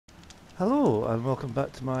Hello and welcome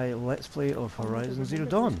back to my Let's Play of Horizon Zero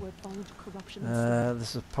Dawn.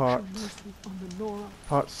 This is part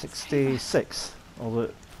 66, although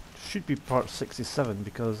it should be part 67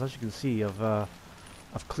 because, as you can see, I've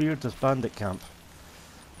cleared this bandit camp.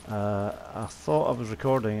 I thought I was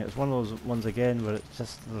recording. It's one of those ones again where it's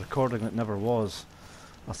just the recording that never was.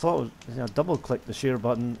 I thought it was, double click the share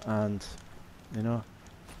button and it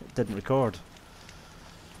didn't record.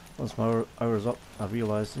 Once my hour's up, I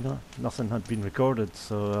realised, nothing had been recorded,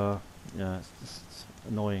 so yeah, it's just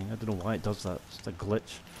annoying. I don't know why it does that. It's just a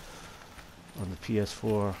glitch on the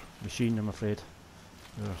PS4 machine, I'm afraid.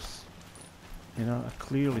 There's, I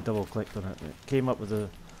clearly double clicked on it. It came up with the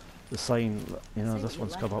sign, this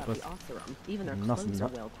one's come up with nothing.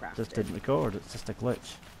 That just didn't record. It's just a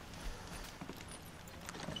glitch.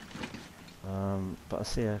 But I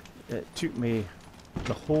say, it took me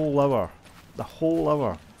the whole hour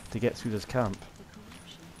to get through this camp,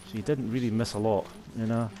 so you didn't really miss a lot,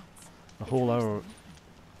 the whole hour.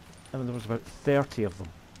 I mean, there was about 30 of them.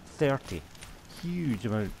 30. Huge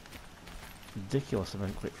amount. Ridiculous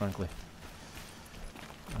amount, quite frankly.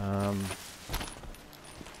 Yeah,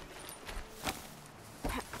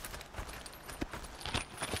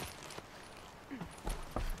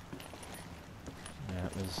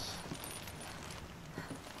 it was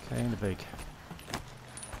kind of big.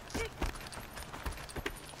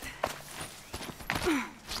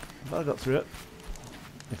 But I got through it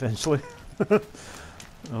eventually. A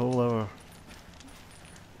whole hour.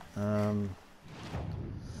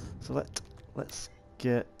 So let's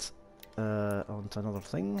get on to another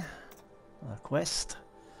thing. A quest.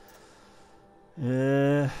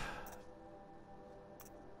 I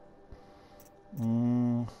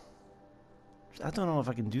don't know if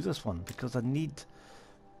I can do this one because I need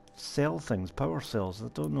sell things, power cells. I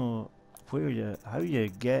don't know how you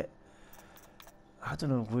get. I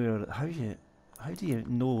don't know how do you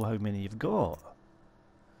know how many you've got?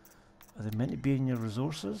 Are they meant to be in your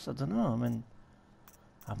resources? I don't know. I mean,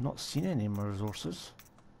 I've not seen any in my resources.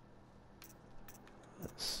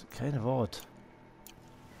 It's kind of odd.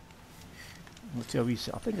 Let's see how I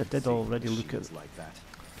think I did already look at like that.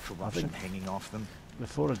 Corruption hanging off them.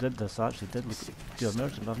 Before I did this. I actually did look at the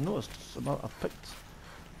merchant. I've noticed I've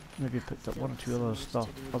maybe picked up one or two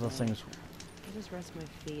other things. I just rest my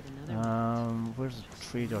feet another where's the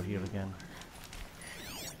trader here again?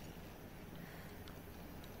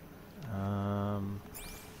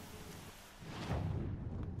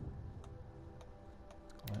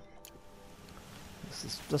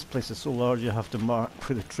 This place is so large you have to mark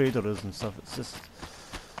where the trader is and stuff. It's just,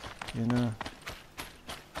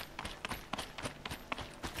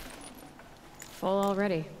 full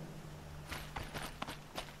already.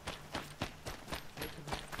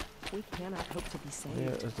 We cannot hope to be saved.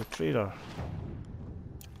 Where is the trader? Up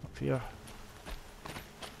here.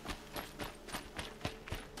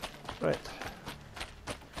 Right.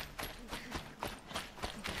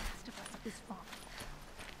 The last of us is far.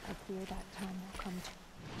 I fear that time will come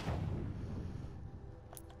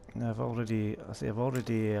to. Now I've already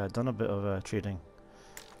done a bit of trading.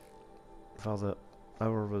 While the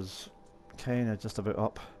hour was kind of just about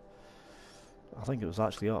up. I think it was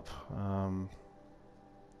actually up.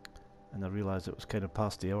 And I realised it was kind of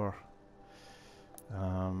past the hour. So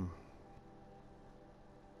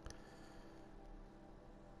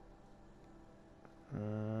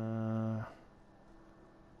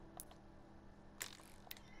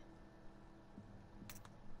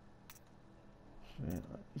I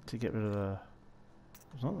need to get rid of the.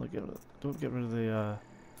 Don't get rid of the.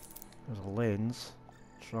 There's a lens,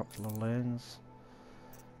 sharpener lens.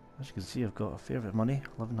 As you can see, I've got a fair bit of money,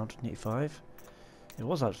 1185. It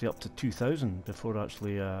was actually up to 2,000 before I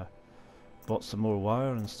actually bought some more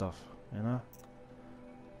wire and stuff,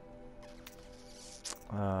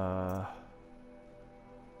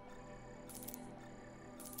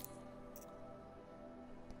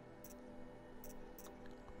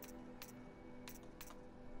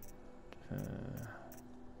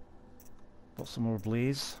 Bought some more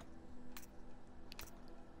blaze,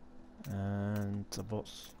 and I bought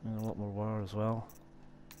a lot more wire as well.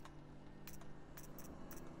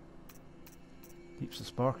 Keeps the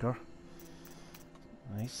sparker.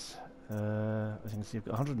 Nice. As you can see, I've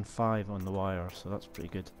got 105 on the wire, so that's pretty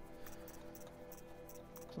good.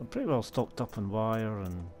 So I'm pretty well stocked up on wire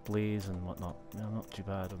and blaze and whatnot. Not too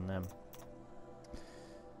bad on them.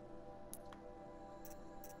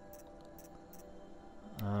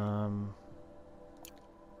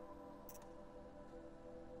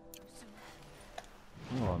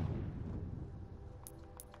 Come on.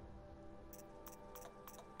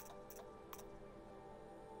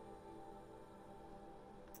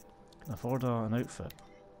 Can I afford an outfit?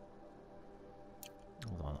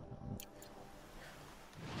 Hold on.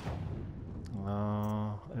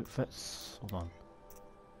 Outfits. Hold on.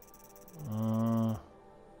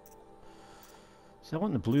 See, I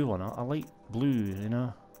want the blue one. I like blue, you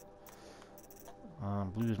know.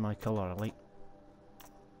 Blue is my colour. I like.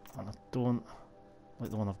 And I don't like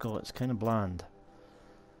the one I've got. It's kind of bland.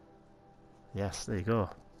 Yes, there you go.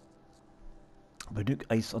 Banuk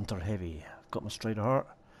Ice Hunter Heavy. I've got my Strider Heart.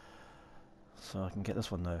 So I can get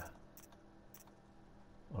this one now.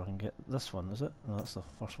 Or I can get this one, is it? No, that's the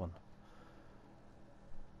first one.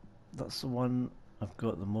 That's the one I've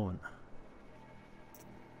got at the moment.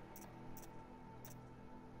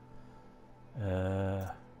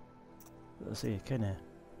 Let's see, kinda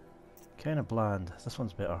bland. This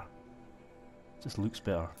one's better. Just looks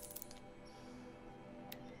better.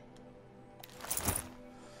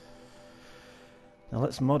 Now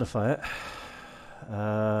let's modify it.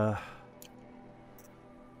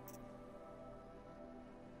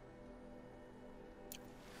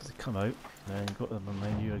 Does it come out? Then go to the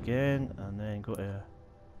menu again, and then go to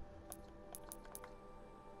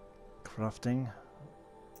crafting.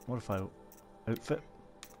 Modify outfit.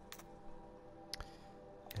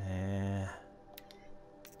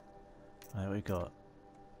 Right, what we got?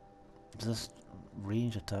 Is this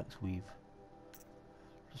range attacks weave?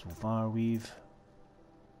 Just fire weave.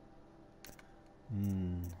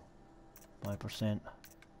 5%,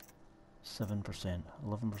 7%,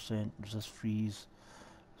 11%. Resist freeze.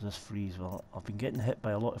 Resist freeze. Well, I've been getting hit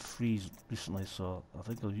by a lot of freeze recently, so I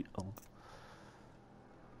think I'll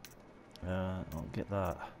get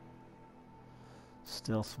that.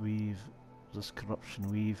 Stealth weave. Resist corruption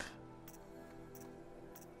weave.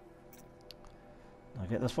 I'll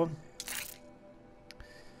get this one.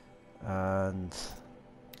 And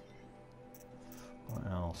what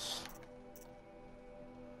else?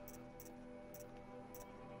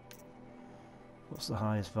 What's the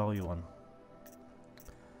highest value one?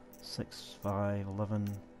 6, 5, 11,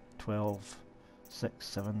 12, 6,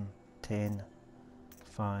 7, 10,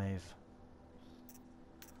 5.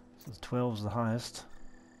 So the 12 is the highest.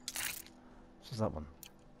 This is that one.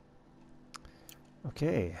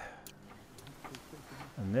 Okay.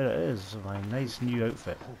 And there it is, my nice new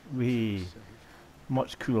outfit.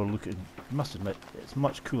 Much cooler looking. I must admit, it's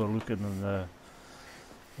much cooler looking than that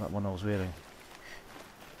one I was wearing.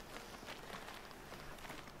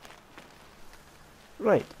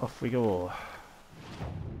 Right, off we go.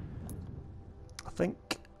 I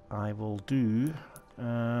think I will do.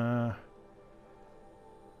 I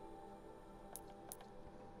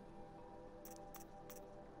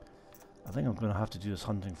think I'm going to have to do this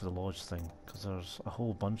hunting for the lodge thing, because there's a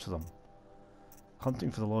whole bunch of them. Hunting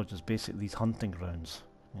for the lodge is basically these hunting grounds,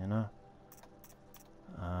 you know?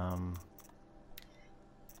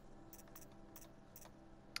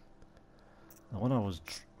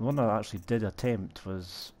 The one I actually did attempt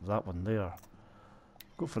was that one there.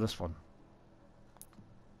 Go for this one.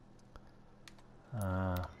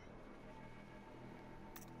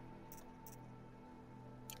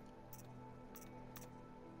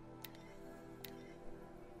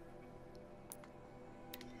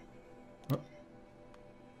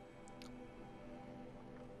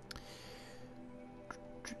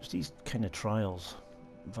 It's these kind of trials,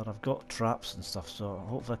 but I've got traps and stuff, so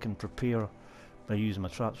hopefully I can prepare by using my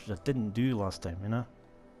traps, which I didn't do last time, you know.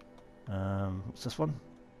 What's this one?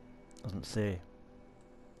 Doesn't say.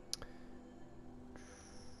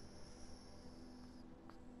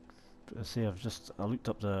 But I say I looked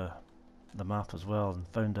up the map as well and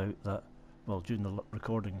found out that, well, during the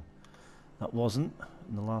recording, that wasn't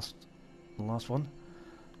in the last one.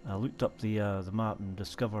 I looked up the map and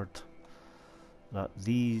discovered that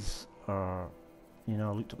these are, you know,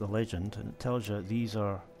 I looked up the legend and it tells you these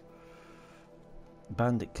are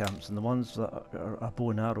bandit camps, and the ones that are bow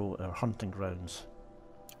and arrow are hunting grounds.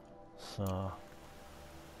 So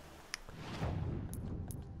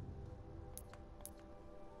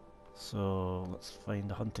let's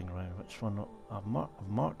find a hunting ground. Which one? I've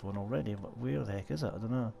marked one already, but where the heck is it? I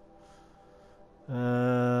don't know.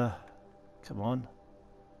 Come on.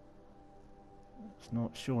 It's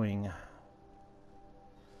not showing.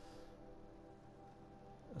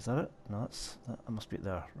 Is that it? No, that must be it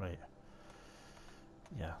there. Right.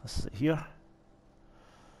 Yeah, this is it here.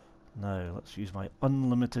 Now let's use my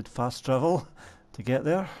unlimited fast travel to get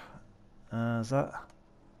there. Is that?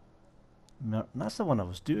 That's the one I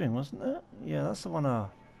was doing, wasn't it? Yeah, that's the one I...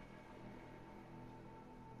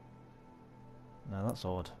 No, that's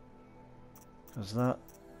odd. Because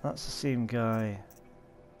that's the same guy.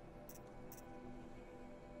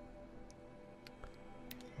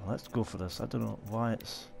 Well, let's go for this. I don't know why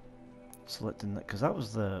it's... selecting that, because that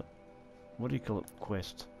was the, what do you call it,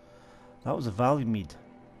 quest? That was the Valley Meat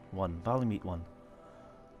one. But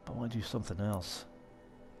I want to do something else.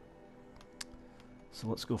 So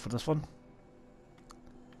let's go for this one.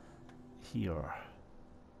 Here.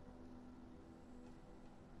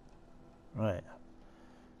 Right.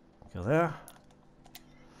 Go there.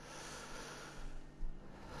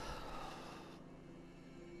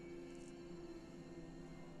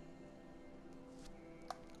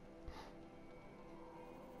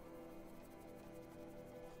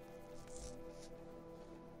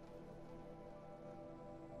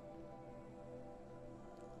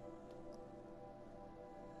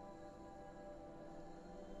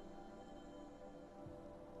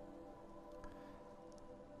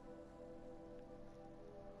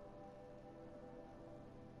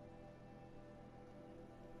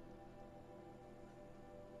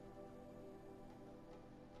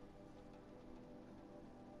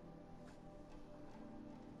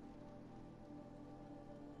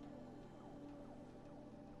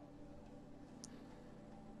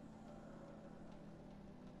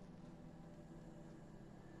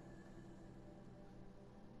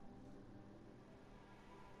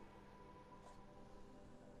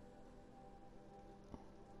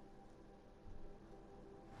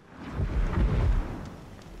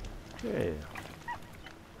 Okay.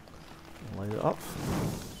 Light it up.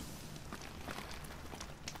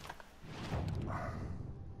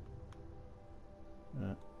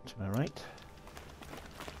 To my right.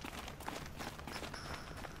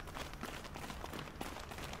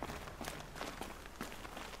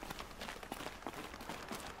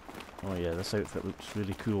 Oh yeah, this outfit looks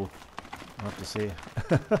really cool, I have to say.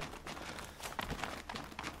 Look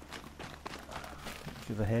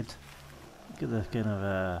at the head. Look at the kind of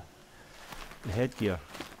the headgear.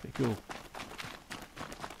 Pretty cool.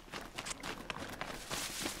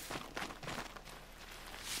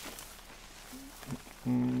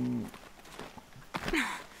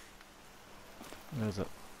 Where is it?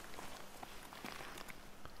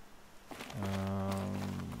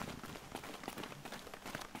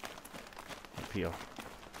 Up here.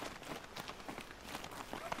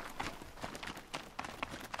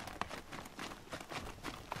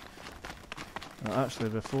 Actually,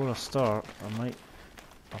 before I start, I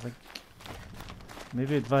think,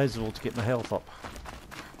 maybe advisable to get my health up.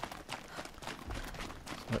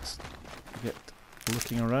 So let's get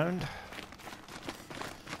looking around.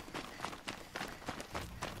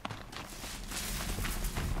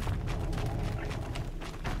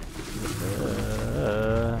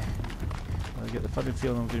 I get the funny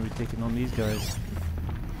feeling I'm going to be taking on these guys.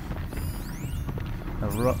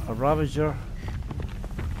 A Ravager.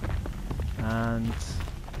 And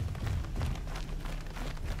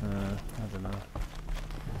I don't know.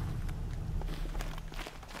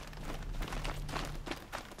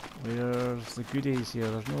 Where's the goodies here?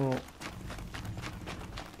 There's no.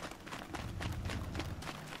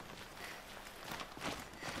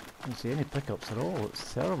 I don't see any pickups at all.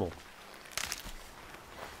 It's terrible.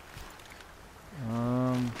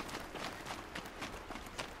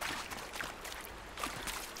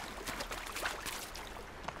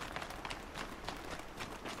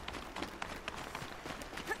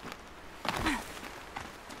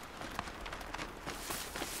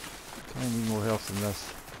 I need more health than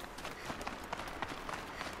this.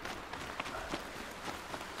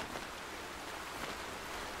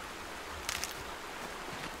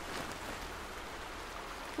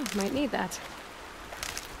 Might need that.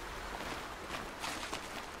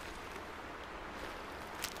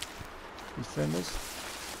 These friendlies?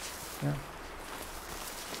 Yeah.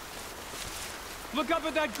 Look up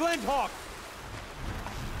at that glint hawk!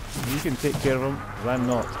 You can take care of them, but I'm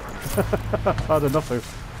not.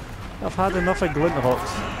 I've had enough of glint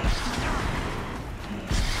hawks.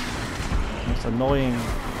 Most annoying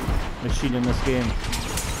machine in this game.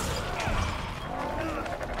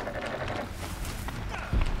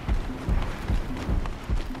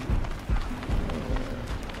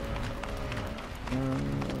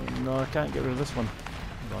 No, I can't get rid of this one.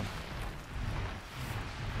 Hold on.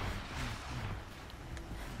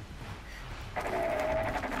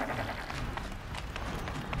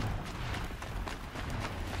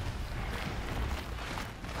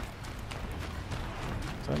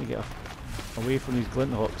 Trying to get away from these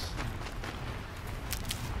glint hawks.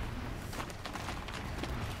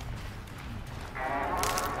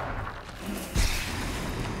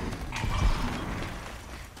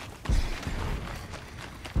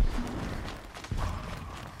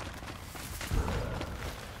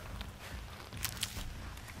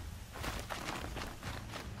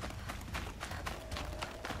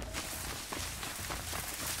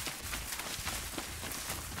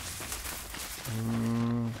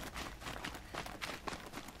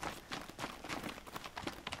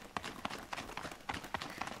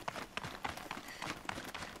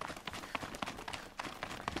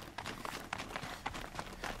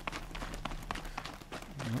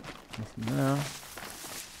 Nope, nothing there.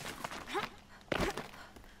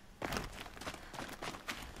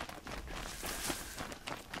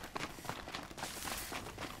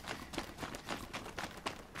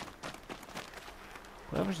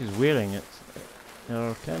 Whatever she's wearing, it's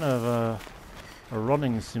kind of her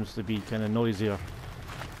running seems to be kind of noisier.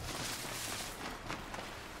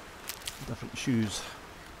 Different shoes.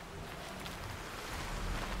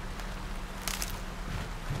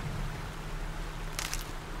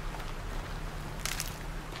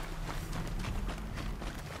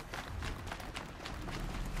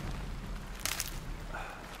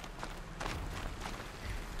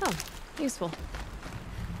 Oh, useful.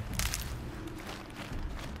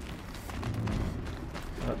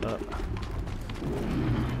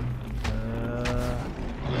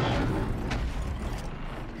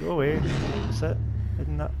 Go away. That's it. Head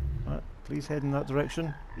in that. Please head in that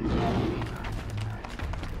direction.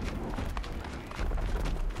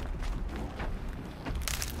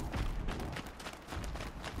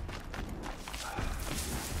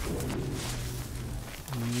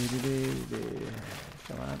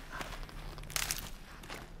 Come on.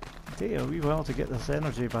 Take a wee while to get this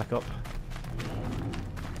energy back up.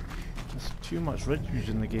 Just too much ridge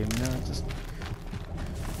in the game, you know. Just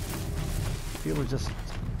feel we're just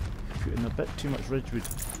putting a bit too much ridgewood.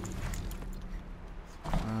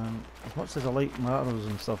 As much as I like my arrows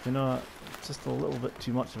and stuff, you know, it's just a little bit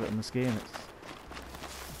too much of it in this game.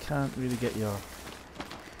 You can't really get your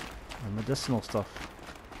medicinal stuff.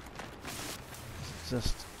 It's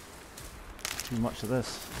just too much of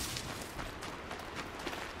this.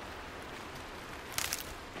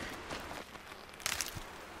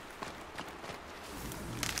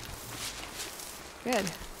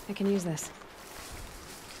 Good. I can use this.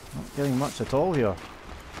 Not getting much at all here.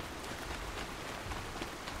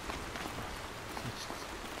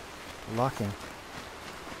 It's lacking.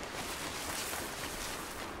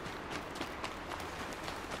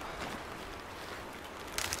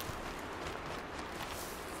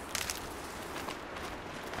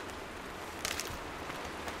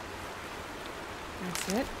 That's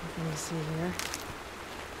it. Let me see here.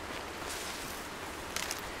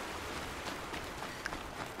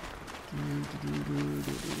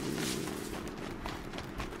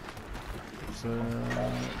 So,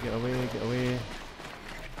 get away, get away.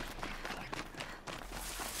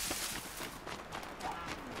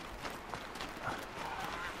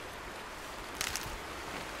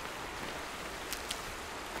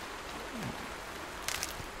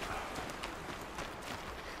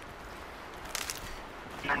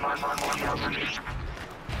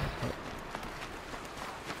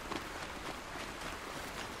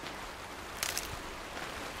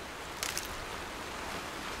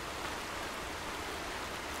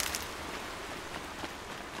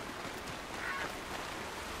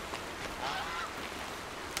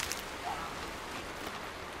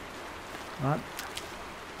 Right.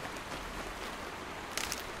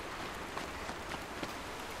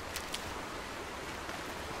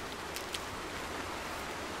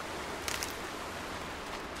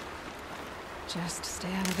 Just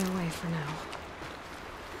stay out of their way for now.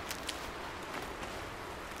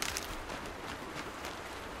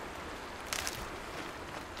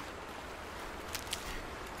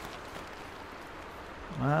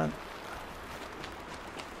 Man.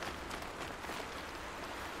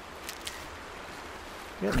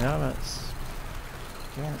 Getting there, but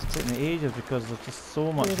it's taking me ages because there's just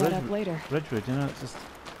so much Clear that up later. ridgewood, you know, it's just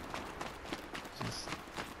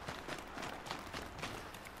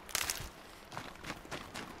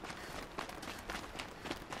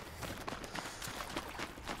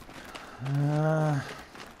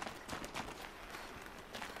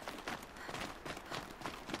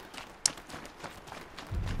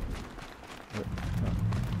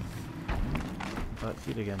back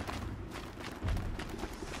feet again.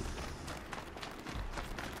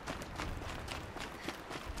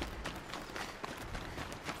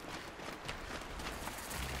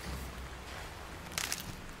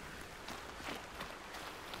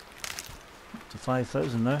 To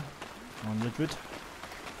 5,000 now on Ridgewood.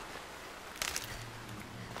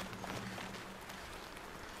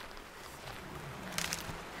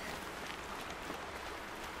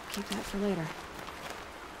 Keep that for later.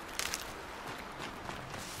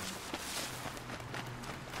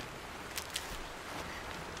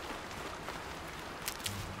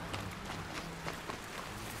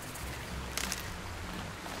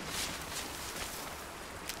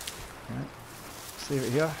 save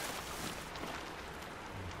it here.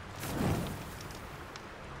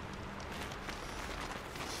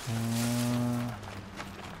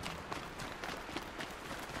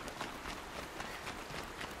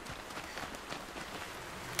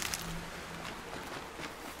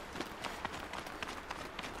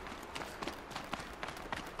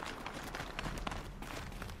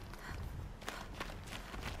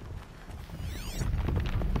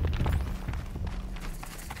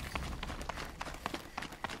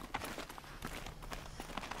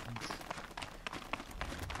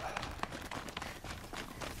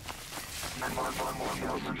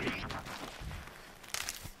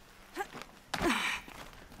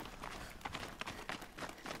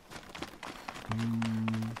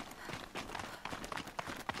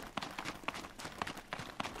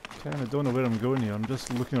 Kinda don't know where I'm going here. I'm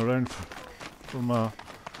just looking around for my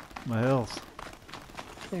health.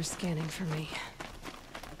 They're scanning for me.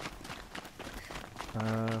 Where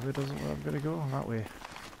I'm gonna go? That way.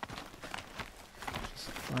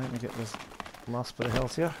 Just trying to get this last bit of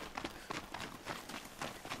health here.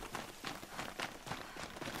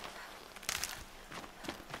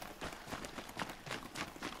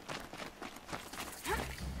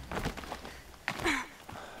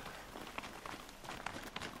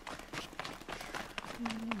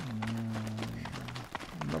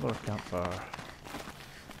 Another campfire.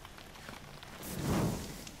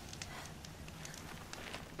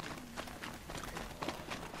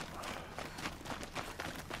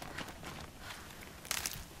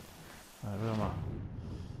 Where am I?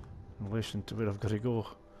 In relation to where I've got to go.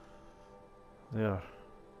 There.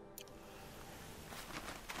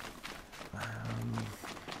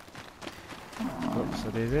 Oops,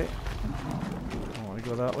 a daisy. I want to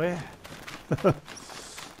go that way.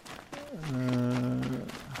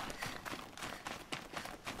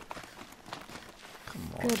 Come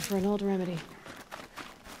on. Good for an old remedy.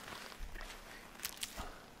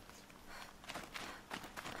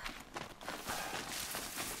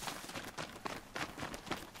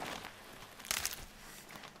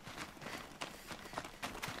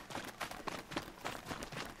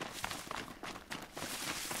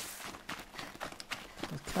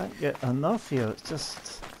 I can't get enough here. It's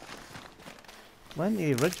just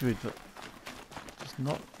plenty of ridgewood, but just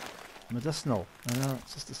not medicinal. I know,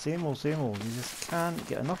 it's just the same old, same old. You just can't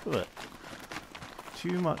get enough of it.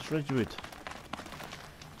 Too much ridgewood.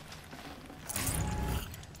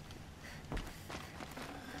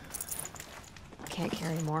 Can't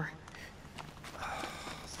carry more.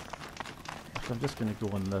 I'm just going to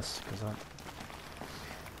go on this because I'm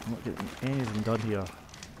not getting anything done here.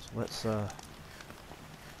 So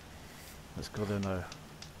let's go there now.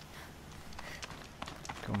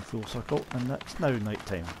 Come full circle, and it's now night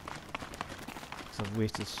time. Because I've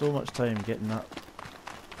wasted so much time getting that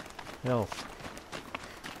health.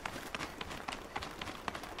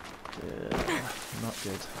 Not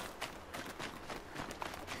good.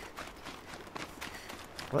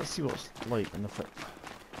 Let's see what it's like, and if it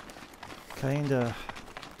kinda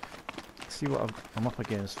see what I'm up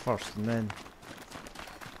against first, and then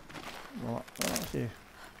well, actually,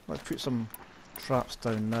 let's put some traps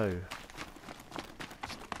down now.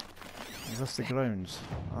 Is this the grounds?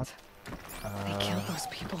 They killed those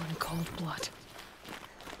people in cold blood.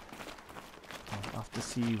 I'll have to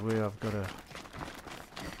see where I've got to.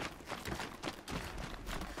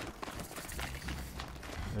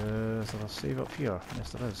 Is there a save up here?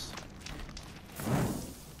 Yes, there is.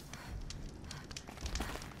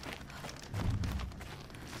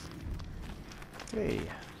 Okay.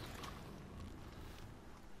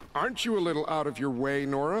 Aren't you a little out of your way,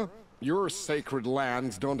 Nora? Your sacred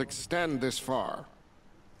lands don't extend this far.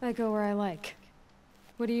 I go where I like.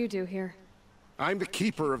 What do you do here? I'm the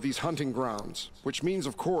keeper of these hunting grounds, which means,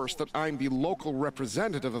 of course, that I'm the local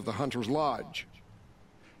representative of the Hunter's Lodge.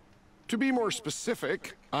 To be more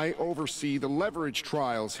specific, I oversee the leverage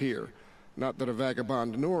trials here. Not that a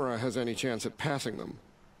vagabond Nora has any chance at passing them.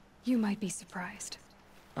 You might be surprised.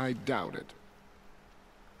 I doubt it.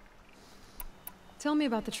 Tell me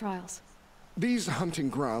about the trials. These hunting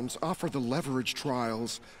grounds offer the leverage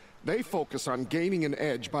trials. They focus on gaining an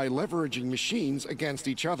edge by leveraging machines against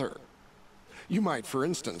each other. You might, for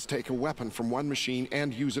instance, take a weapon from one machine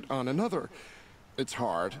and use it on another. It's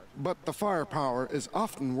hard, but the firepower is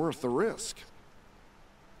often worth the risk.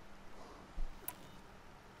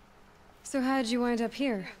 So how'd you wind up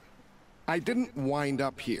here? I didn't wind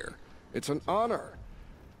up here. It's an honor.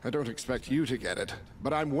 I don't expect you to get it,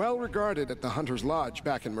 but I'm well regarded at the Hunter's Lodge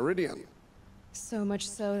back in Meridian. So much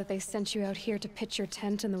so that they sent you out here to pitch your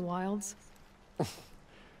tent in the wilds?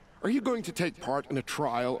 Are you going to take part in a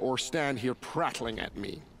trial or stand here prattling at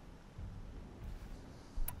me?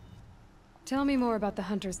 Tell me more about the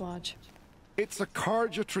Hunter's Lodge. It's a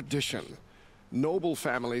Karja tradition. Noble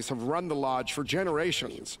families have run the lodge for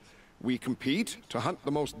generations. We compete to hunt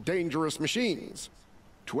the most dangerous machines.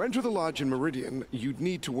 To enter the lodge in Meridian, you'd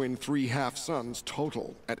need to win 3 half-suns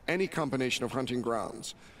total at any combination of hunting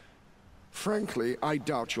grounds. Frankly, I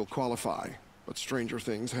doubt you'll qualify, but stranger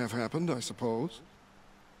things have happened, I suppose.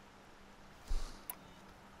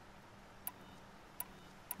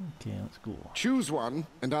 Okay, let's go. Choose one,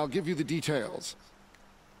 and I'll give you the details.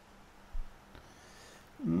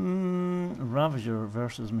 Ravager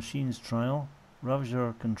versus Machines trial.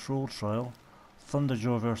 Ravager control trial.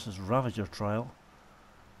 Thunderjaw versus Ravager trial.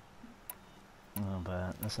 Oh,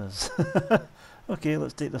 but this is... Okay,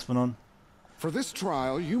 let's take this one on. For this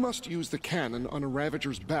trial, you must use the cannon on a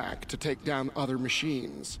Ravager's back to take down other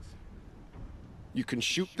machines. You can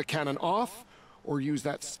shoot the cannon off, or use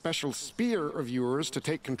that special spear of yours to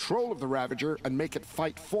take control of the Ravager and make it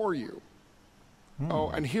fight for you. Oh,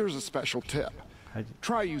 and here's a special tip.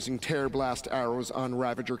 Try using tear blast arrows on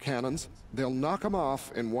Ravager cannons. They'll knock them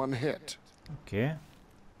off in one hit. Okay.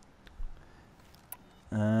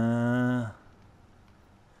 And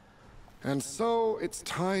so it's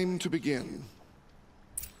time to begin.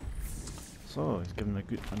 So he's given a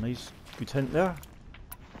nice good hint there.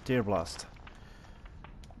 Tear blast.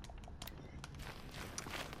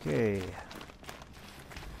 Okay.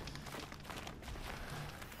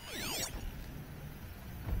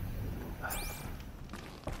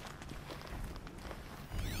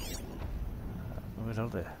 Where are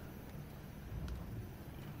they?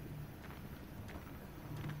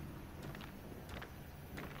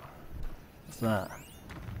 What's that?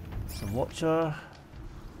 It's a Watcher.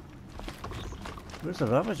 Where's the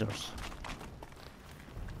Ravagers?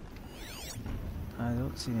 I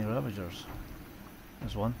don't see any Ravagers.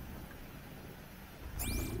 There's one.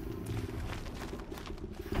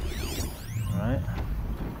 Right.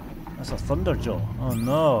 That's a Thunderjaw. Oh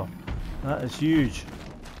no! That is huge.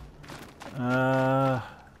 The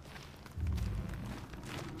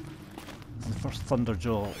first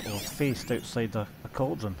Thunderjaw faced outside a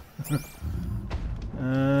cauldron.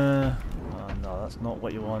 Oh no, that's not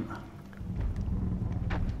what you want.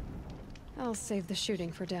 I'll save the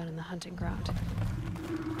shooting for down in the hunting ground.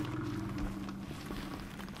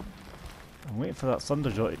 I'm waiting for that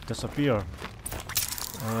Thunderjaw to disappear.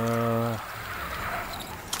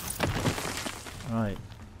 Right.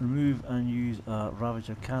 Remove and use a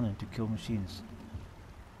Ravager cannon to kill machines.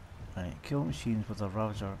 Right, kill machines with a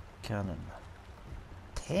Ravager cannon.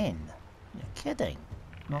 10? You're kidding.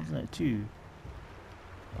 Nothing at 2.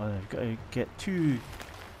 Oh, I've got to get 2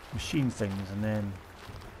 machine things and then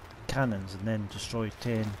cannons and then destroy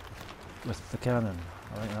 10 with the cannon.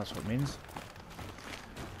 I think that's what it means.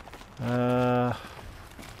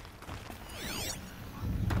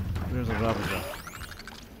 Where's a Ravager?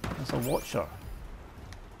 That's a Watcher.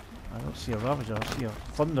 I don't see a Ravager, I see a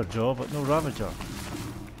Thunderjaw, but no Ravager.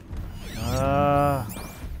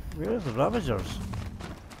 Where are the Ravagers?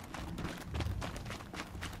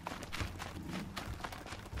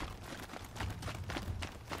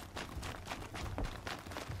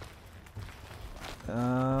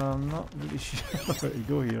 I'm not really sure where to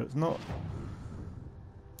go here. It's not...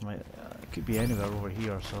 Right, it could be anywhere over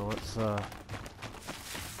here, so let's...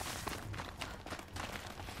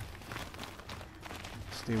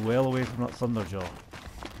 stay well away from that Thunderjaw.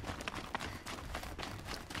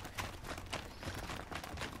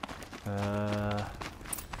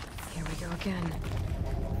 Here we go again.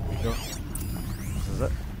 Here we go. This is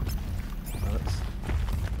it.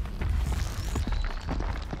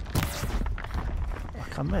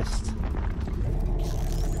 Look, I missed.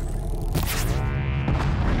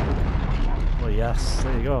 Oh yes,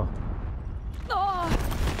 there you go.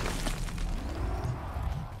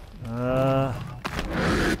 I'm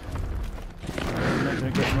not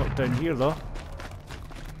going to get knocked down here though.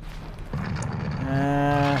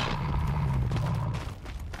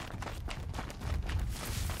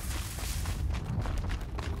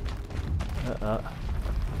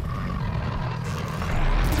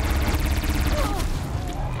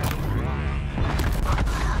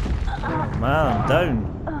 Oh man, I'm down.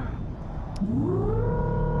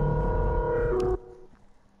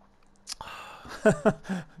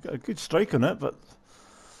 Got a good strike on it, but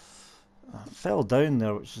I fell down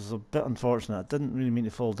there, which is a bit unfortunate. I didn't really mean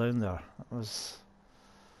to fall down there. That was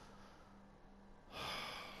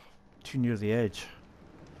too near the edge.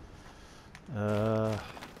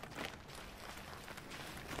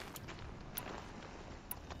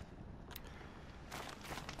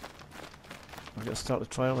 We've got to start the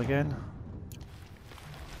trial again.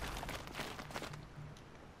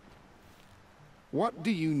 What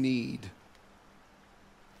do you need?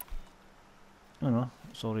 Oh no,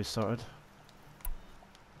 it's already started.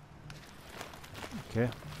 Okay.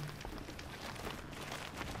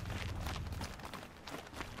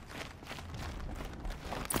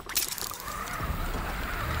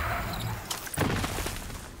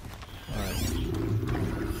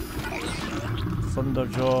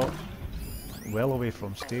 Thunderjaw, well away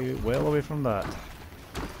from, stay well away from that.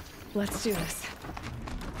 Let's do this.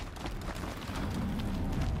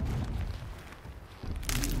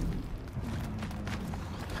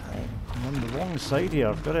 Okay, I'm on the wrong side here,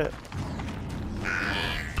 I've got it.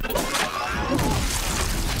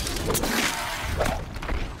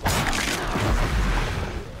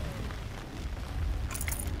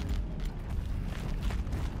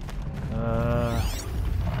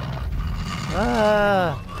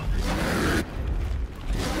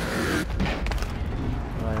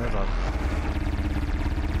 Right, hold on.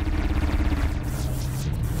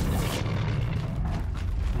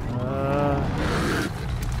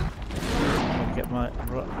 I'll get my...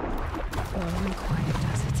 Slow and quiet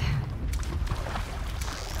does it.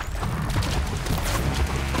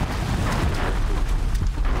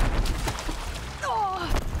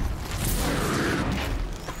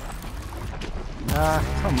 Ah,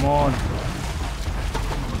 come on.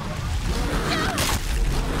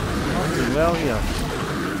 Not doing well here.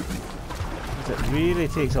 It really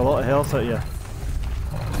takes a lot of health out of you.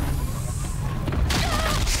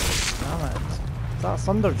 Damn it. Is that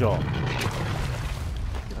Thunderjaw?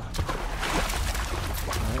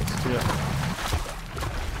 Right, let's do it.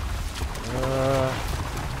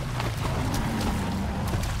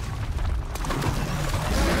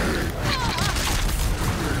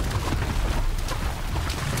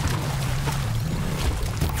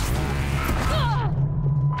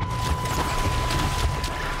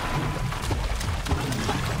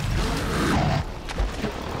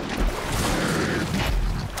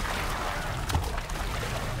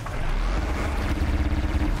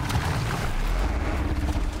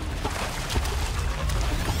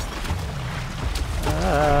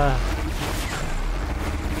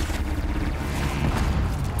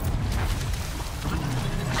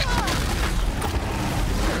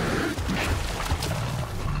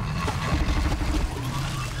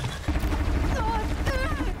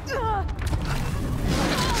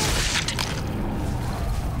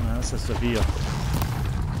 This is severe.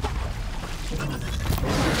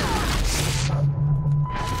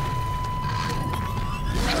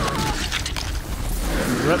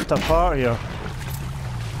 Getting ripped apart here.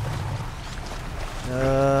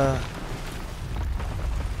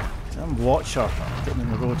 Damn Watcher getting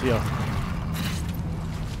in the road here.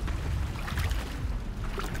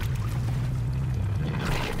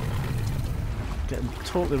 Getting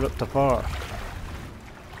totally ripped apart.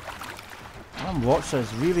 Damn Watcher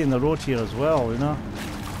is really in the road here as well, you know.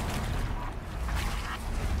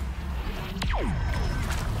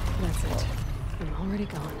 That's it. I'm already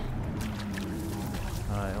gone.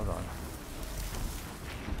 Alright, hold on.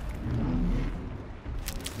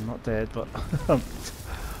 I'm not dead, but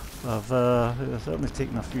I've certainly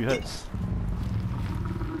taken a few hits.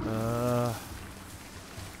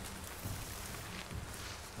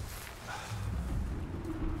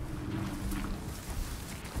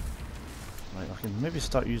 Right, I can maybe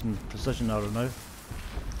start using precision arrow now.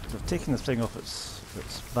 I've taken this thing off its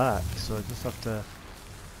back, so I just have to...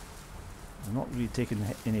 I'm not really taking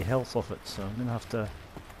any health off it, so I'm going to have to...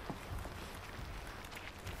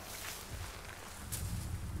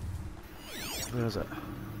 Where is it?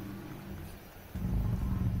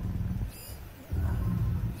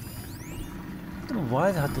 I don't know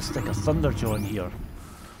why they had to stick a Thunderjaw in here.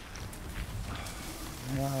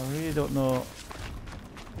 Yeah, I really don't know.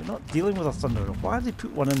 We're not dealing with a Thunderjaw. Why did they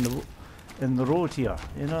put one in the road here?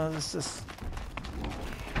 You know, it's just...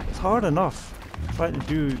 It's hard enough trying to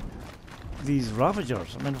do these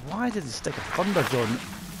Ravagers. I mean, why did they stick a Thunderjaw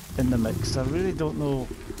in the mix? I really don't know.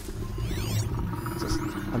 It's just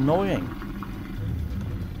annoying.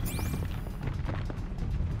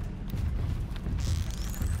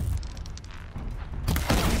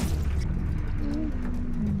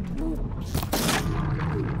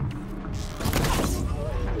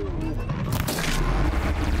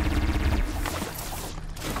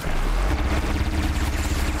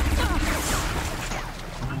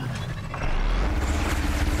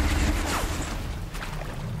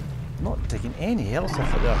 Not taking any health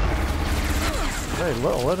off it there. Very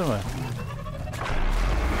little anyway.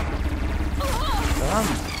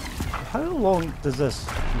 How long does this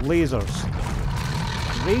lasers?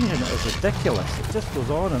 Ranging it is ridiculous. It just goes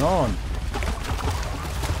on and on.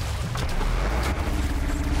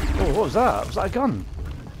 Oh, what was that? Was that a gun?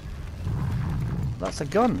 That's a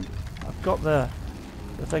gun. I've got the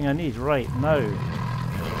the thing I need right now.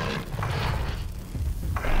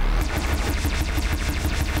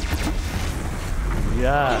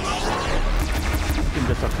 Yes. You can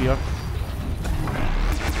disappear.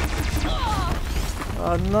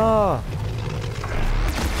 Oh no!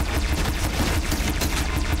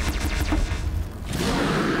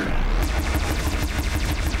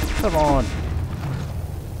 Come on!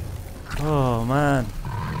 Oh man!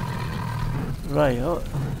 Right, oh,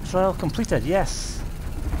 trial completed, yes!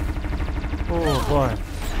 Oh boy!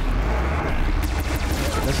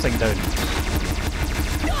 Put this thing down.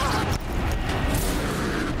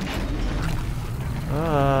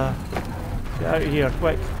 Get out of here,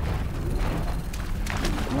 quick!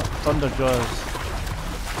 Not Thunderjaws.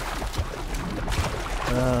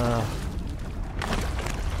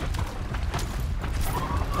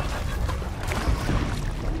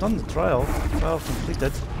 Done the trial. Trial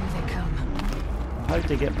completed. Here they come. How'd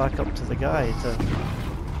they get back up to the guy to...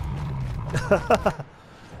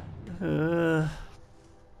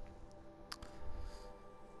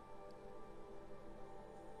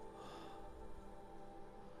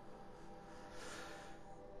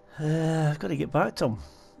 I've got to get back to him.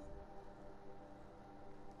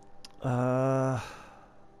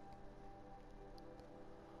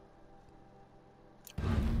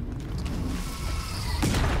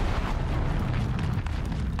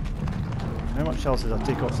 How much else did I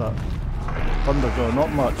take off that Thunderjaw?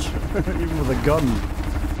 Not much. Even with a gun.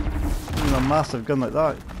 Even a massive gun like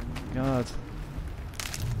that. God.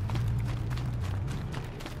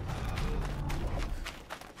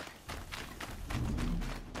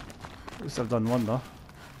 At least I've done one though.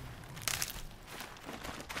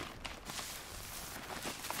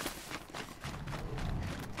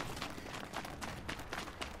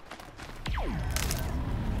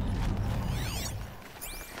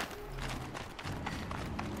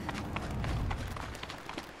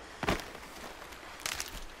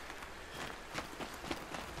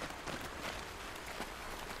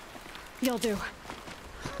 You'll do.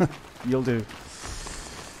 You'll do.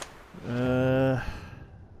 I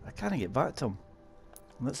can't get back to him.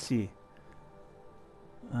 Let's see.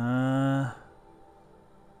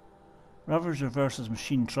 Ravager versus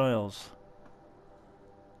Machine Trials.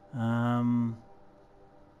 Doesn't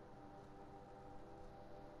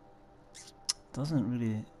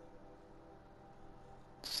really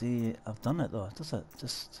say I've done it though, does it?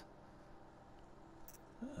 Just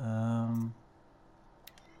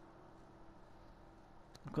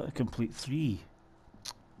I've got to complete 3.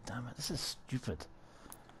 Damn it, this is stupid.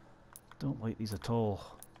 Don't like these at all.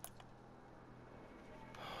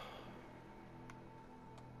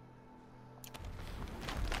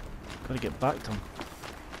 Gotta get back to him.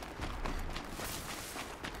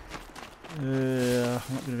 I'm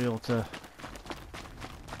not gonna be able to.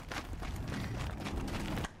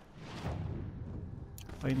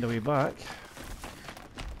 Find a way back.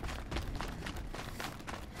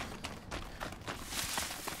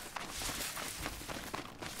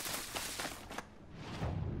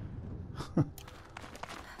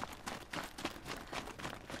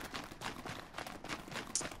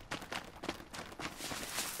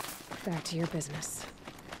 Back to your business.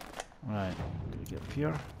 Right, gotta get up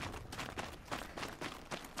here.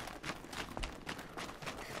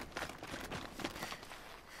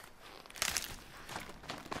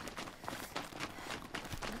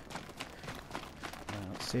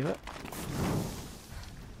 Let's save it.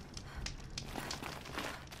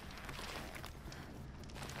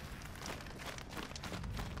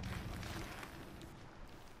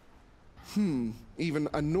 Even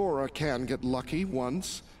Anora can get lucky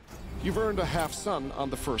once. You've earned a half sun on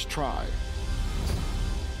the first try.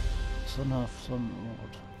 Sun half sun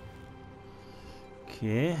lord.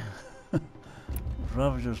 Okay.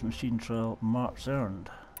 Ravager's machine trial marks earned.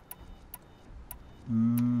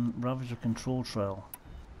 Ravager control trial.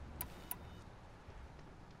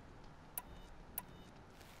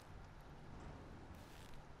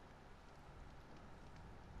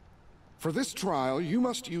 For this trial, you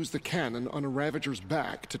must use the cannon on a Ravager's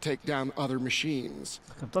back to take down other machines.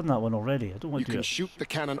 I've done that one already. I don't want You to do can it. shoot the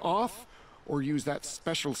cannon off, or use that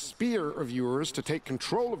special spear of yours to take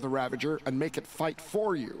control of the Ravager and make it fight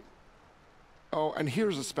for you. Oh, and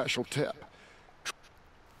here's a special tip.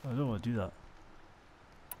 I don't want to do that.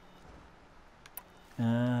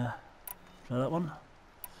 Try that one.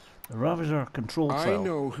 The Ravager control trial. I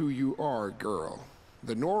know who you are, girl.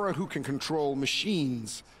 The Nora who can control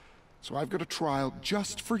machines. So I've got a trial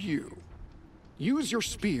just for you. Use your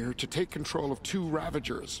spear to take control of 2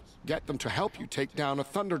 Ravagers. Get them to help you take down a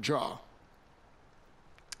Thunderjaw.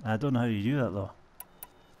 I don't know how you do that though.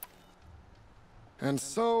 And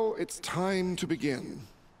so it's time to begin.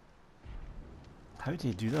 How do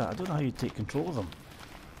you do that? I don't know how you take control of them.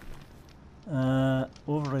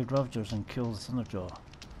 Override Ravagers and kill the Thunderjaw.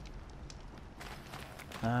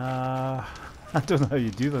 I don't know how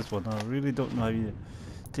you do this one. I really don't know how you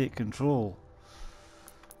take control.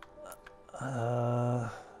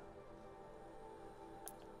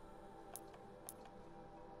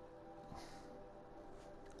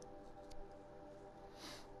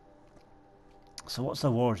 So what's the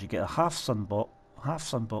awards? You get a half sunbox.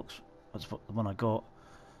 That's what the one I got.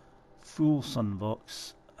 Full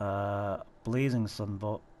sunbox. Blazing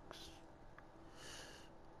sunbox.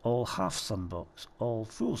 All half sunbox. All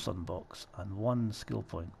full sunbox. And 1 skill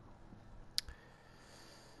point.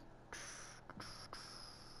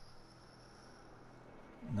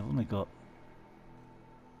 And I've only got...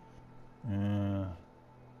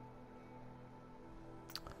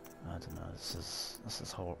 I don't know, this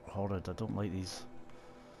is horrid. I don't like these.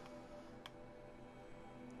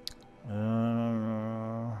 I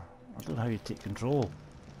don't know how you take control.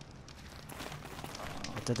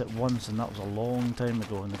 I did it once and that was a long time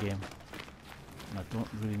ago in the game. And I don't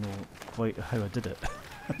really know quite how I did it.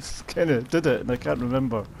 I just kinda did it and I can't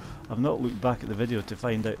remember. I've not looked back at the video to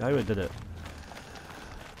find out how I did it.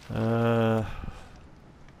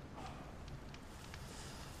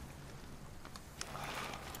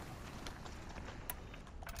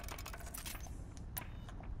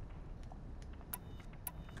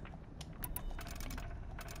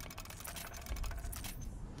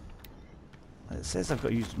 It says I've got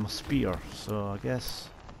to use my spear, so I guess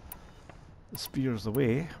the spear's the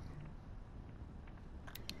way.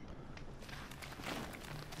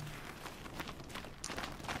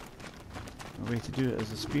 The way to do it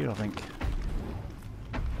is a spear, I think.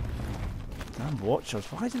 Damn Watchers.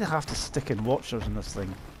 Why do they have to stick in Watchers in this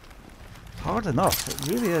thing? It's hard enough. It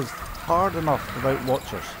really is hard enough without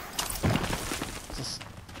Watchers. It's just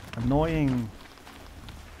annoying.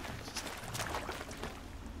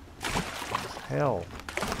 Hell,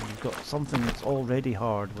 you've got something that's already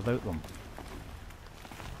hard without them.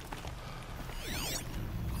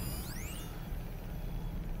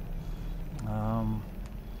 I'll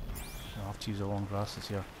have to use the long grasses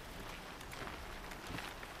here.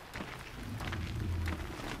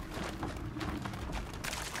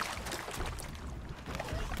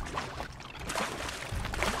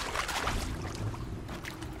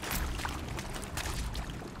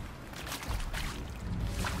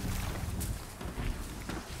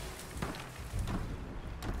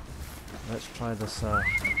 Let's try this,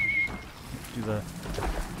 do the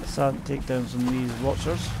silent takedowns on these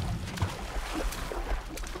Watchers.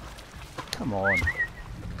 Come on.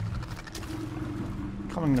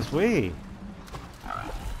 Coming this way.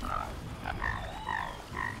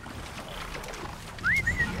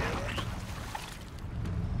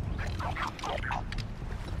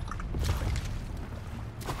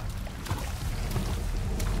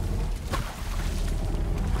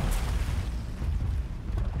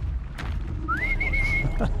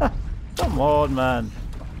 Come on, man.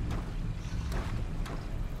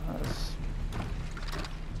 That's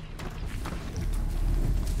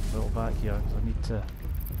a little back here, 'cause I need to.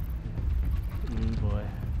 Oh boy.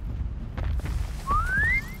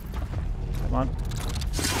 Come on.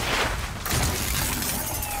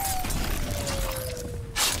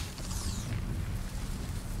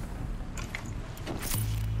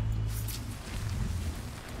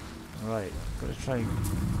 Right, gotta try and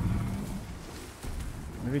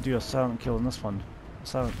maybe do a silent kill on this one, a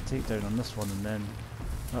silent takedown on this one, and then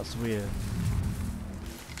that's the way of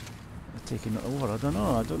taking it over. I don't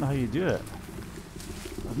know how you do it.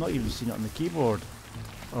 I've not even seen it on the keyboard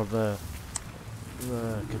or the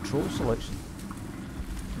control selection.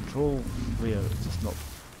 Control layout, it's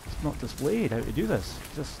not displayed how to do this.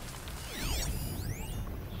 Just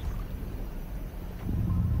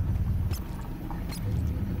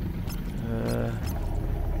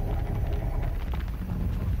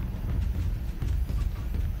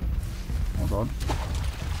hold on.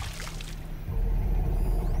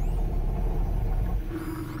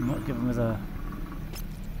 I'm not giving me the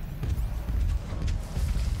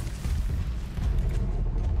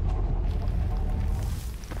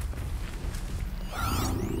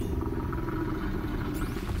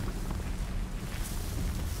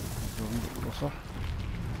closer.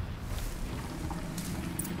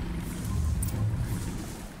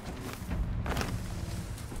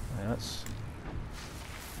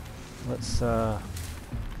 Let's we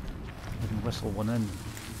can whistle one in.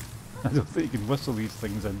 I don't think you can whistle these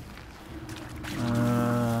things in.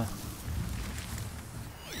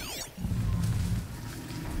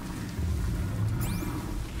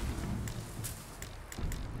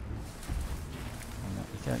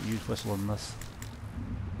 use whistle on this.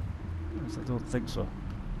 I don't think so.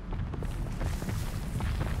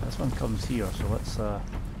 This one comes here, so let's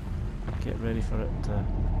get ready for it to...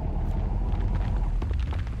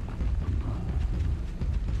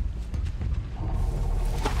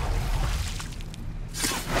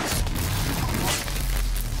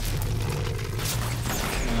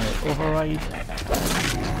 Right, override.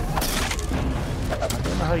 I don't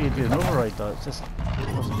know how you do an override though, it just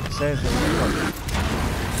doesn't make sense.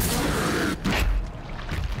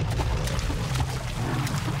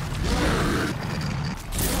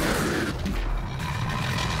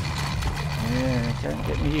 Yeah, can't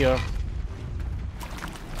get me here.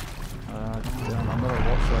 Damn, another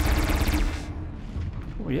watcher.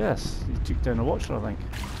 Oh yes, he took down a watcher, I think.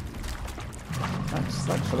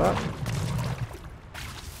 Thanks for that.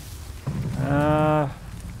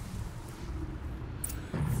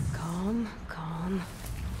 Calm.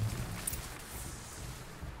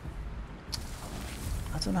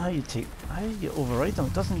 I don't know how you override them.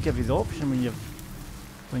 It doesn't give you the option when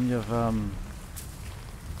you've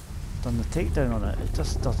done the takedown on it. It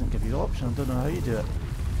just doesn't give you the option. I don't know how you do it.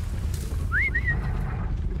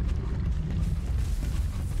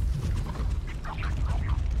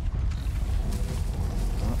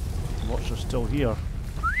 The watcher's still here.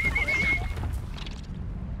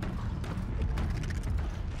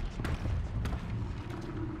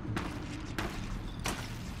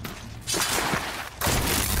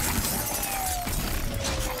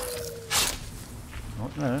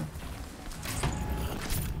 Not now.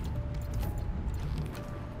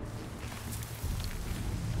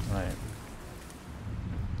 Right.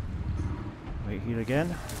 Wait here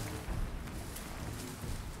again.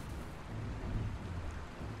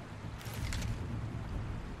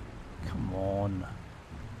 Come on.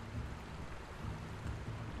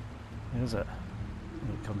 Where is it?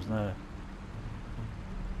 Here it comes now.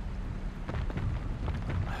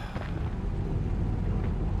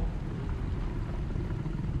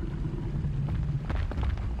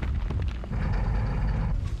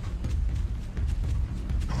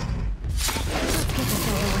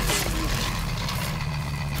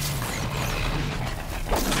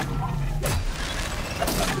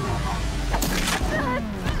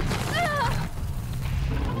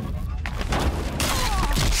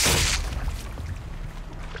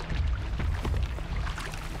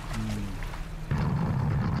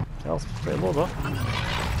 Health pretty low though.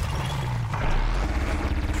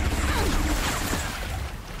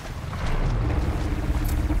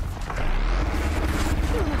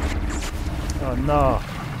 Oh no!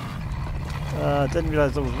 Didn't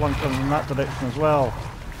realise there was one coming in that direction as well.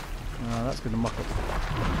 That's going to muck it.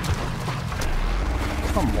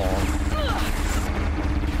 Come on.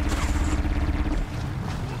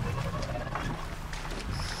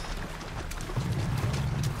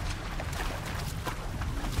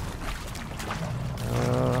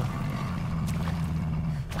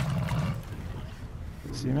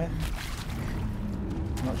 See me?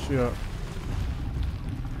 Not sure.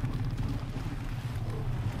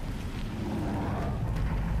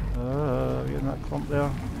 Get in that clump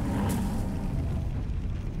there.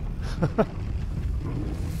 I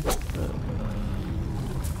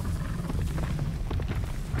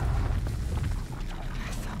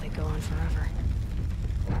thought they'd go on forever.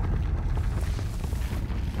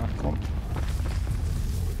 That clump.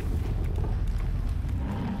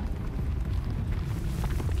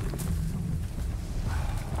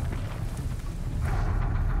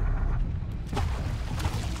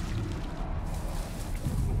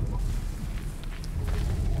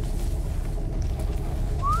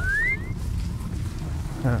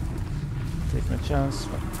 Taking a chance.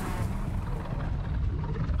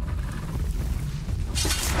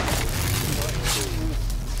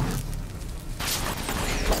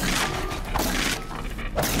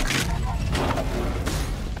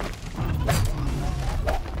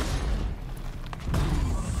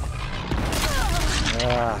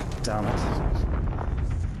 Damn it.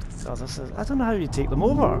 God, this is, I don't know how you take them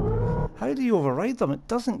over. How do you override them? It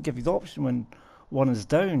doesn't give you the option when one is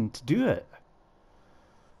down to do it.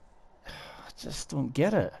 I just don't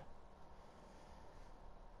get it.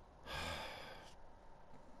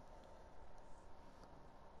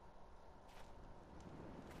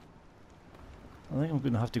 I think I'm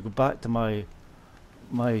going to have to go back to my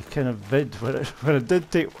kind of vid where I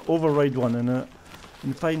did take override one and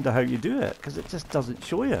find out how you do it, because it just doesn't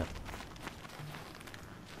show you.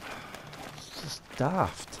 It's just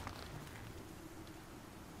daft.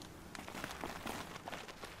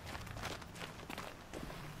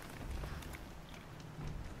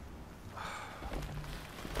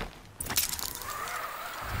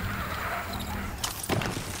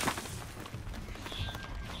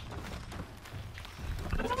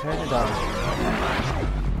 any damage.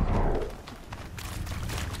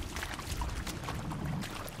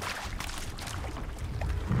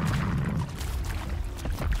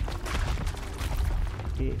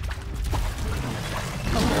 Okay.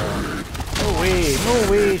 Come on.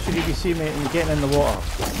 No way should he be seeing me and getting in the water.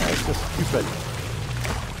 That's just stupid.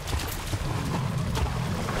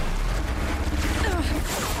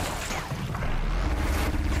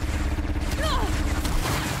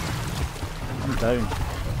 I'm down.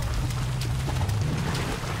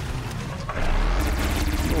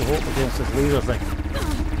 No hope against this laser thing.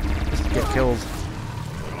 Just to get killed.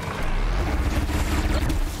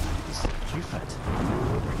 Stupid.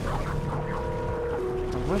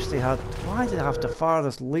 I wish they had... Why did they have to fire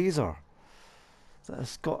this laser that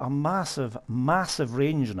has got a massive, massive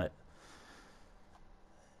range in it?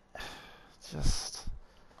 Just...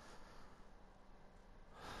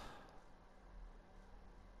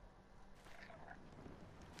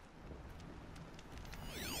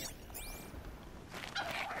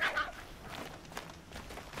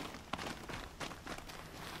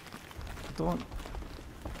 Don't...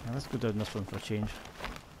 Yeah, let's go down this one for a change.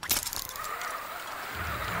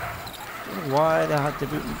 Why they had to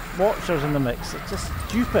put watchers in the mix? It's just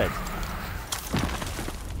stupid.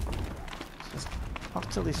 It's just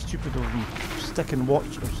utterly stupid of them sticking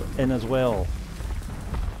watchers in as well.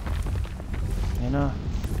 You know?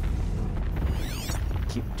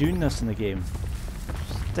 Keep doing this in the game.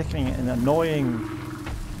 Sticking it in annoying,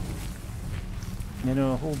 you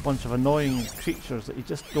know, a whole bunch of annoying creatures that you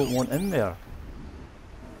just don't want in there.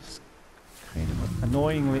 Just kind of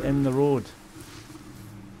annoyingly in the road.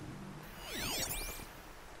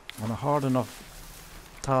 On a hard enough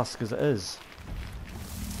task as it is.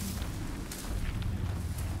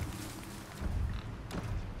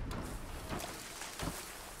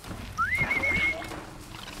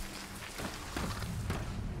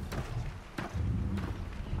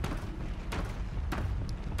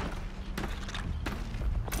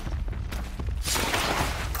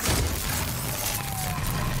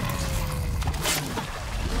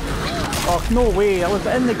 Oh, no way! I was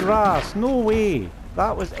in the grass! No way!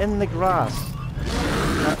 That was in the grass.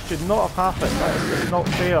 That should not have happened. That is just not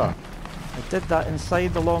fair. I did that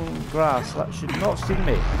inside the long grass. That should not have seen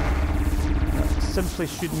me. That simply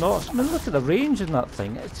should not. I mean, look at the range in that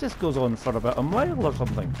thing. It just goes on for about a mile or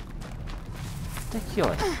something.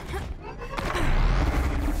 Ridiculous.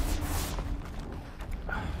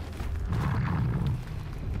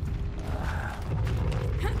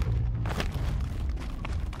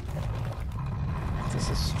 This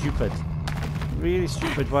is stupid. Really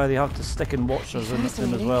stupid why they have to stick in watchers in as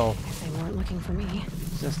well. If they weren't looking for me.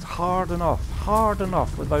 Just hard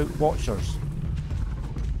enough without watchers.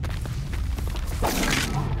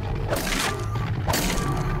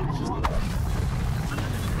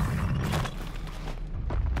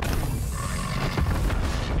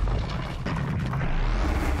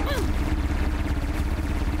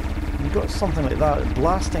 You've got something like that,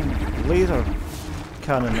 blasting laser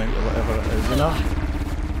cannon out or whatever it is, you know?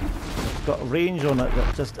 Got a range on it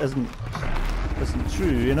that just isn't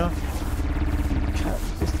true, you know. You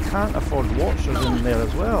just can't afford watchers in there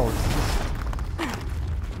as well. It's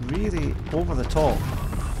just really over the top.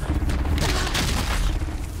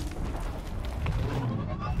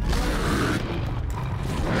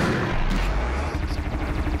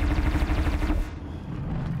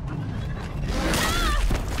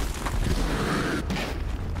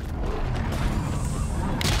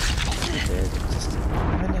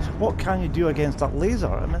 What can you do against that laser?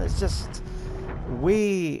 I mean, it's just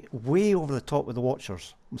way over the top with the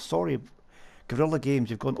watchers. I'm sorry, Guerrilla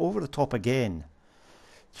Games, you've gone over the top again.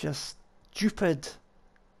 Just stupid,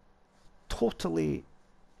 totally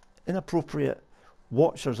inappropriate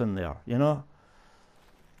watchers in there, you know?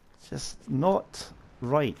 Just not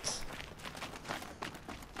right.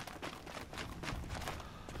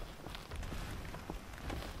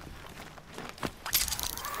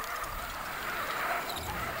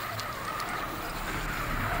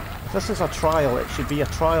 This is a trial. It should be a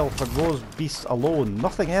trial for those beasts alone.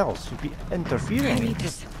 Nothing else should be interfering.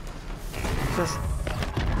 Just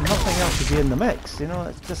nothing else should be in the mix. You know,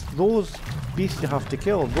 it's just those beasts you have to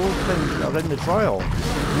kill. Those things that are in the trial.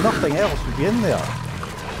 Nothing else should be in there.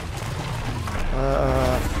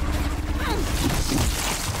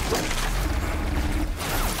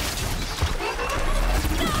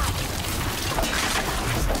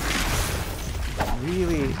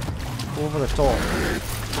 Really over the top.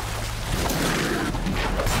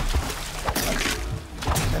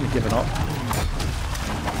 I'm giving up.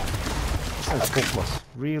 This is hopeless.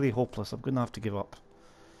 Really hopeless. I'm going to have to give up.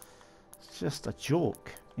 It's just a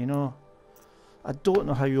joke, you know. I don't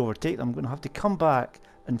know how you overtake them. I'm going to have to come back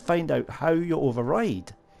and find out how you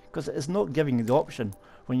override, because it is not giving you the option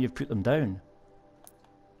when you've put them down.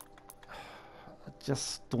 I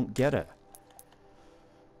just don't get it.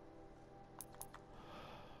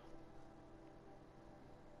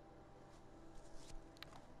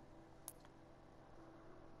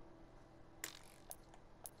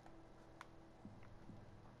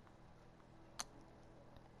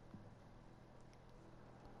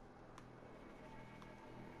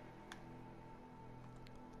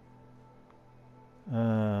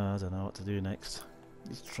 I don't know what to do next.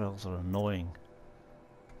 These trails are annoying.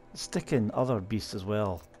 Stick in other beasts as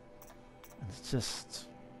well. It's just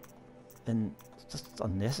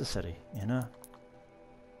unnecessary, you know.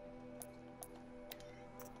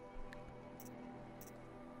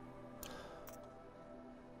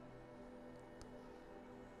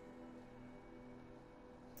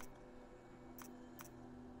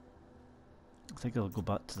 I think I'll go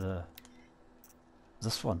back to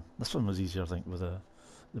this one. This one was easier, I think, with the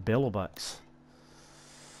bellowbacks.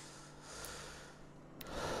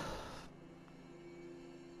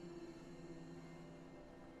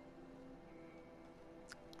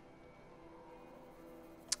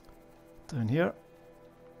 Down here.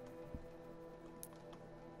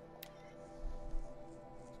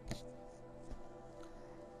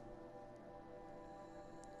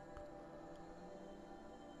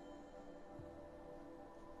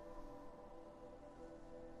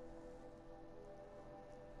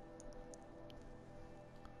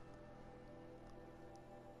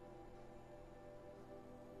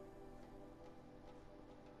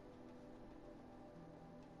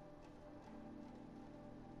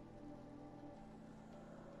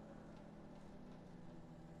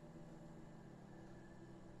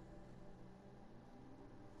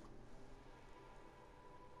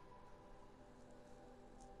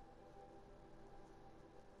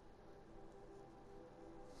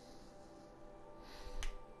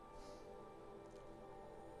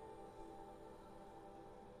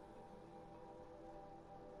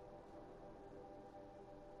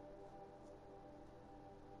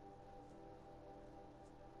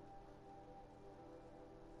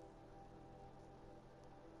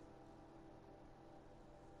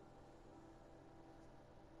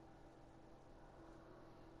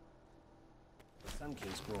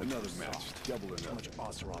 Another match, double enough. How much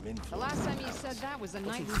Oseram in The last time you said that was the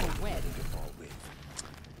night we were wed.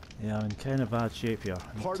 Yeah, I'm in kind of bad shape here.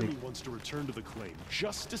 Part of me wants to return to the claim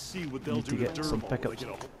just to see what they'll Need to do get to some Durmall pickups.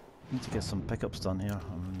 when they get Need to get some pickups done here.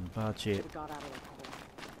 I'm in bad shape.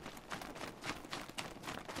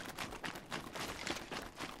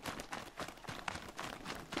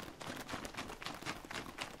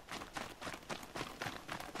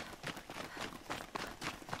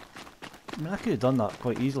 I mean, I could have done that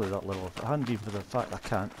quite easily, that level, if it hadn't been for the fact I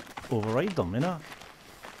can't override them, you know?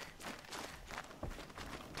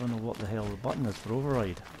 Don't know what the hell the button is for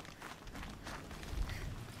override.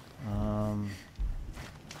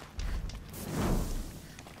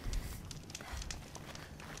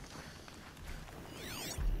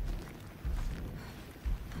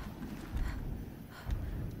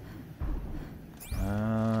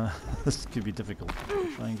 This could be difficult.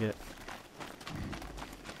 Try and get...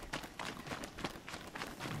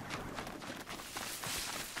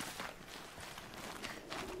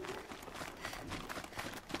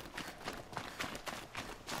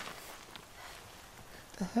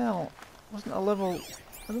 The hell? Wasn't a level...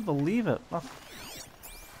 I don't believe it. I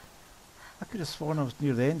could have sworn I was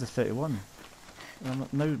near the end of 31. And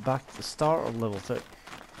I'm now back at the start of level 31.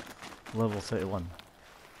 What's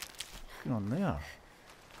going on there?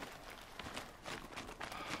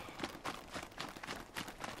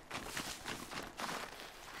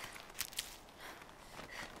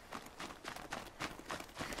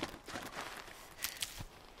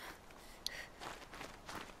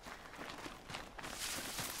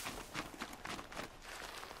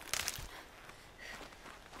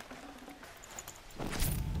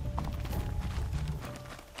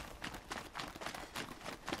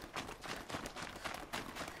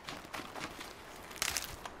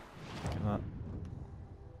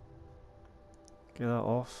 Get that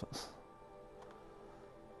off.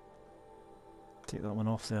 Take that one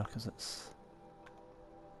off there because it's...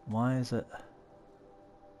 Why is it...